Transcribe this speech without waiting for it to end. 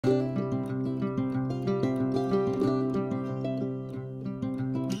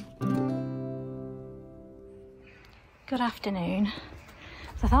Good afternoon.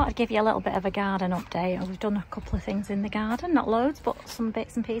 So I thought I'd give you a little bit of a garden update. We've done a couple of things in the garden, not loads, but some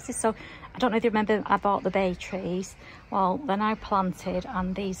bits and pieces. So I don't know if you remember, I bought the bay trees. Well, they're now planted,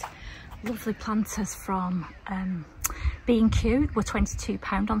 and these lovely planters from B&Q were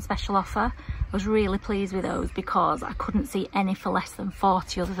 £22 on special offer. I was really pleased with those because I couldn't see any for less than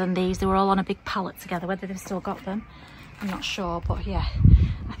 40 other than these. They were all on a big pallet together. Whether they've still got them, I'm not sure, but yeah,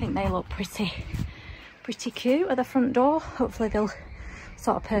 I think they look pretty cute at the front door. Hopefully they'll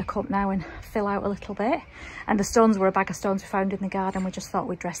sort of perk up now and fill out a little bit. And the stones were a bag of stones we found in the garden. We just thought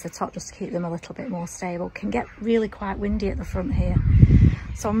we'd dress the top just to keep them a little bit more stable. Can get really quite windy at the front here,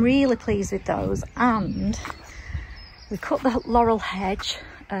 so I'm really pleased with those. And we cut the laurel hedge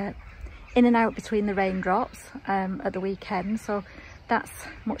in and out between the raindrops at the weekend, so that's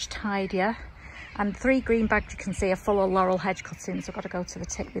much tidier. And 3 green bags you can see are full of laurel hedge cuttings, so I've got to go to the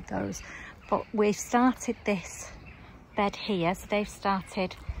tip with those. But we've started this bed here, so they've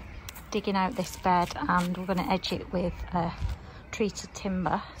started digging out this bed, and we're going to edge it with treated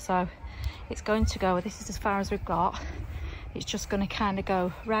timber. So it's going to go, this is as far as we've got. It's just going to kind of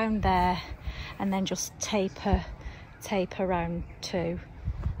go round there and then just taper round to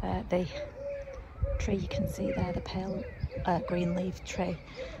the tree you can see there, the pale green leaf tree.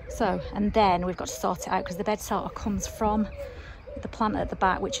 So, and then we've got to sort it out because the bed sort of comes from the plant at the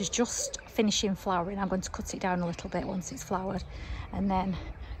back, which is just finishing flowering. I'm going to cut it down a little bit once it's flowered, and then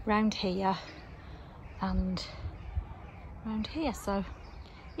round here and round here. So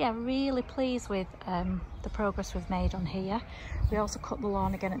yeah, really pleased with the progress we've made on here. We also cut the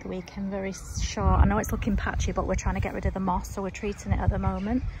lawn again at the weekend, very short. I know it's looking patchy, but we're trying to get rid of the moss, so we're treating it at the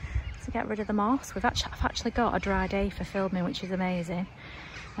moment to get rid of the moss. I've actually got a dry day for filming, which is amazing.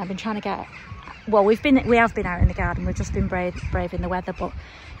 I've been trying to get, well, we have been out in the garden. We've just been braving the weather, but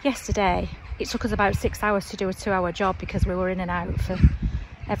yesterday it took us about 6 hours to do a 2-hour job because we were in and out for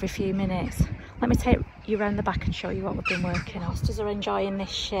every few minutes. Let me take you around the back and show you what we've been working on. Asters are enjoying this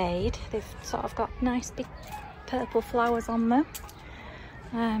shade. They've sort of got nice big purple flowers on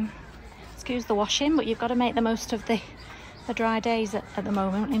them. Excuse the washing, but you've got to make the most of the dry days at the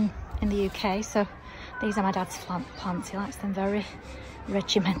moment in the UK. So these are my dad's plants. He likes them very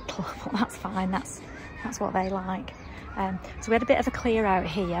regimental, but that's fine. That's what they like. So we had a bit of a clear out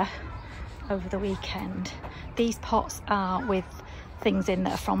here over the weekend. These pots are with things in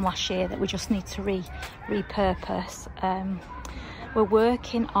that are from last year that we just need to repurpose. We're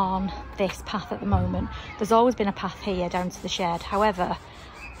working on this path at the moment. There's always been a path here down to the shed. However,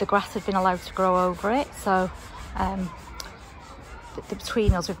 the grass had been allowed to grow over it, so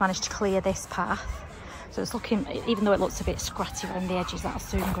between us we've managed to clear this path. So it's looking, even though it looks a bit scratchy around the edges, that'll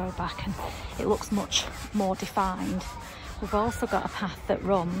soon grow back and it looks much more defined. We've also got a path that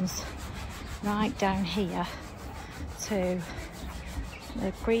runs right down here to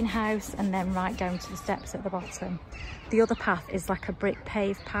the greenhouse and then right down to the steps at the bottom. The other path is like a brick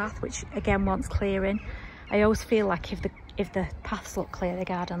paved path, which again wants clearing. I always feel like if the paths look clear, the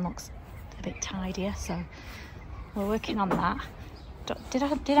garden looks a bit tidier, so we're working on that. Did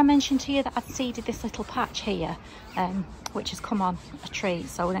I mention to you that I'd seeded this little patch here, which has come on a tree,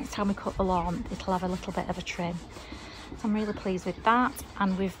 so next time we cut the lawn it'll have a little bit of a trim. So I'm really pleased with that.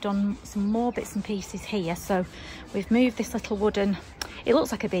 And we've done some more bits and pieces here. So we've moved this little wooden, it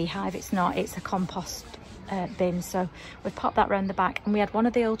looks like a beehive, it's not, it's a compost bin. So we've popped that round the back, and we had one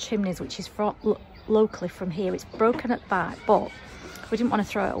of the old chimneys which is locally from here. It's broken at the back, but we didn't want to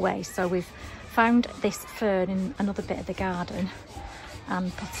throw it away, so we've found this fern in another bit of the garden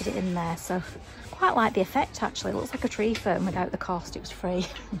and potted it in there. So quite like the effect actually. It looks like a tree fern without the cost. It was free.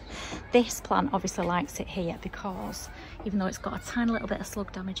 This plant obviously likes it here because even though it's got a tiny little bit of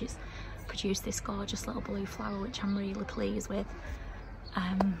slug damage, it's produced this gorgeous little blue flower, which I'm really pleased with.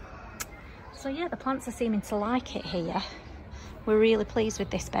 So yeah, the plants are seeming to like it here. We're really pleased with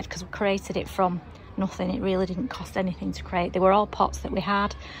this bed because we created it from nothing. It really didn't cost anything to create. They were all pots that we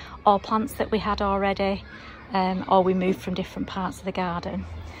had, all plants that we had already, or we moved from different parts of the garden.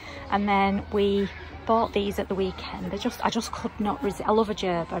 And then we bought these at the weekend. I just could not resist. I love a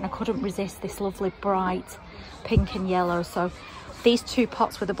gerber, and I couldn't resist this lovely bright pink and yellow. So these 2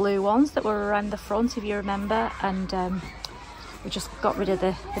 pots were the blue ones that were around the front, if you remember, and we just got rid of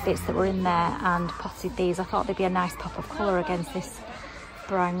the bits that were in there and potted these. I thought they'd be a nice pop of colour against this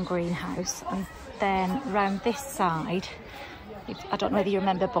brown greenhouse. And then round this side, I don't know whether you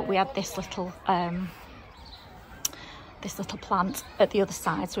remember, but we had this little plant at the other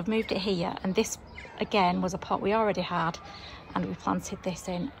side, so we've moved it here. And this again was a pot we already had, and we planted this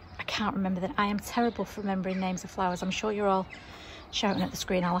in. I can't remember that. I am terrible for remembering names of flowers. I'm sure you're all shouting at the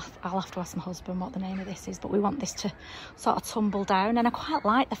screen. I'll have to ask my husband what the name of this is, but we want this to sort of tumble down, and I quite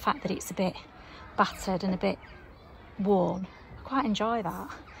like the fact that it's a bit battered and a bit worn. I quite enjoy that.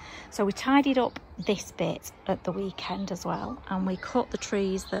 So we tidied up this bit at the weekend as well, and we cut the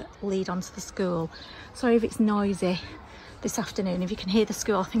trees that lead onto the school. Sorry if it's noisy this afternoon, if you can hear the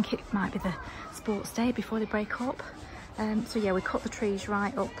school. I think it might be the sports day before they break up. So yeah, we cut the trees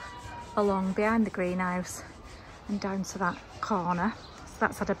right up along behind the greenhouse and down to that corner. So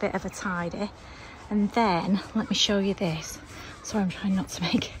that's had a bit of a tidy. And then let me show you this. Sorry, I'm trying not to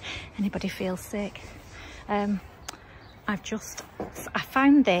make anybody feel sick. I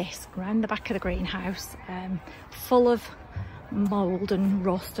found this around the back of the greenhouse, full of mould and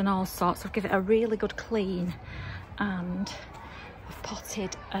rust and all sorts. I've given it a really good clean, and I've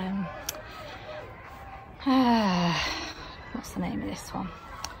potted what's the name of this one?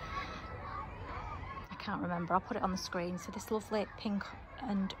 I can't remember. I'll put it on the screen. So this lovely pink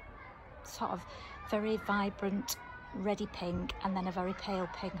and sort of very vibrant reddy pink, and then a very pale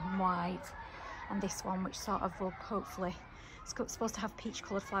pink and white, and this one which sort of will hopefully, it's supposed to have peach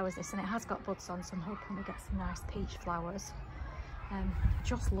coloured flowers, this, and it has got buds on, so I'm hoping we get some nice peach flowers.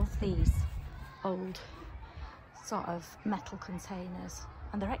 Just love these old sort of metal containers,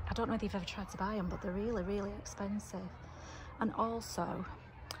 and they're, I don't know if you've ever tried to buy them, but they're really, really expensive. And also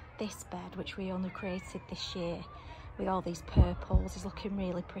this bed, which we only created this year with all these purples, is looking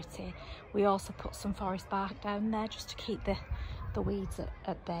really pretty. We also put some forest bark down there just to keep the weeds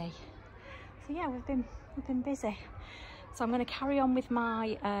at bay. So yeah, we've been busy. So I'm going to carry on with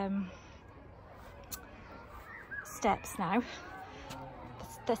my steps now.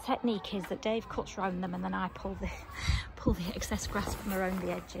 The technique is that Dave cuts round them, and then I pull the excess grass from around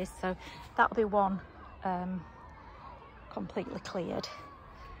the edges. So that'll be one completely cleared,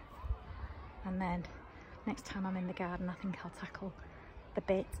 and then next time I'm in the garden, I think I'll tackle the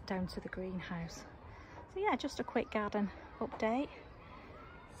bit down to the greenhouse. So yeah, just a quick garden update.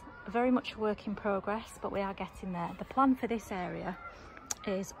 It's very much a work in progress, but we are getting there. The plan for this area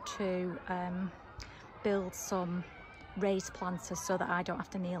is to build some raised planters so that I don't have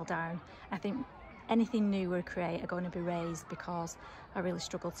to kneel down. I think anything new we create are going to be raised because I really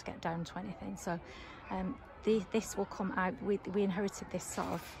struggle to get down to anything. So this will come out. We inherited this sort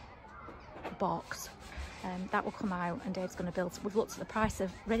of box, that will come out, and Dave's going to build. We've looked at the price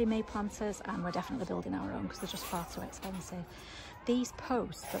of ready-made planters, and we're definitely building our own because they're just far too expensive. These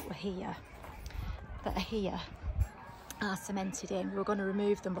posts that are here are cemented in. We were going to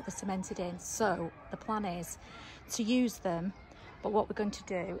remove them, but they're cemented in. So the plan is to use them, but what we're going to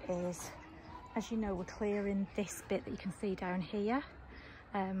do is, as you know, we're clearing this bit that you can see down here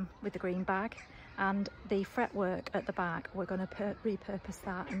with the green bag, and the fretwork at the back, we're going to repurpose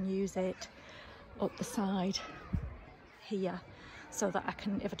that and use it up the side here, so that I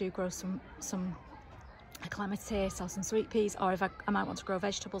can, if I do grow some clematis or some sweet peas, or if I might want to grow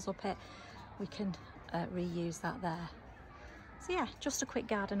vegetables up it, we can reuse that there. So yeah, just a quick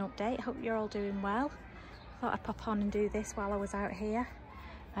garden update. Hope you're all doing well. Thought I'd pop on and do this while I was out here.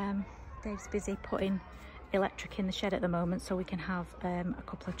 Dave's busy putting electric in the shed at the moment, so we can have a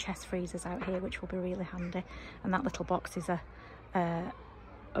couple of chest freezers out here, which will be really handy. And that little box is a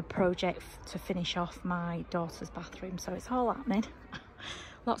project to finish off my daughter's bathroom, so it's all happening.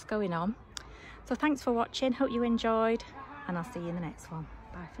 Lots going on. So thanks for watching, hope you enjoyed, and I'll see you in the next one.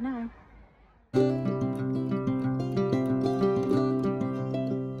 Bye for now.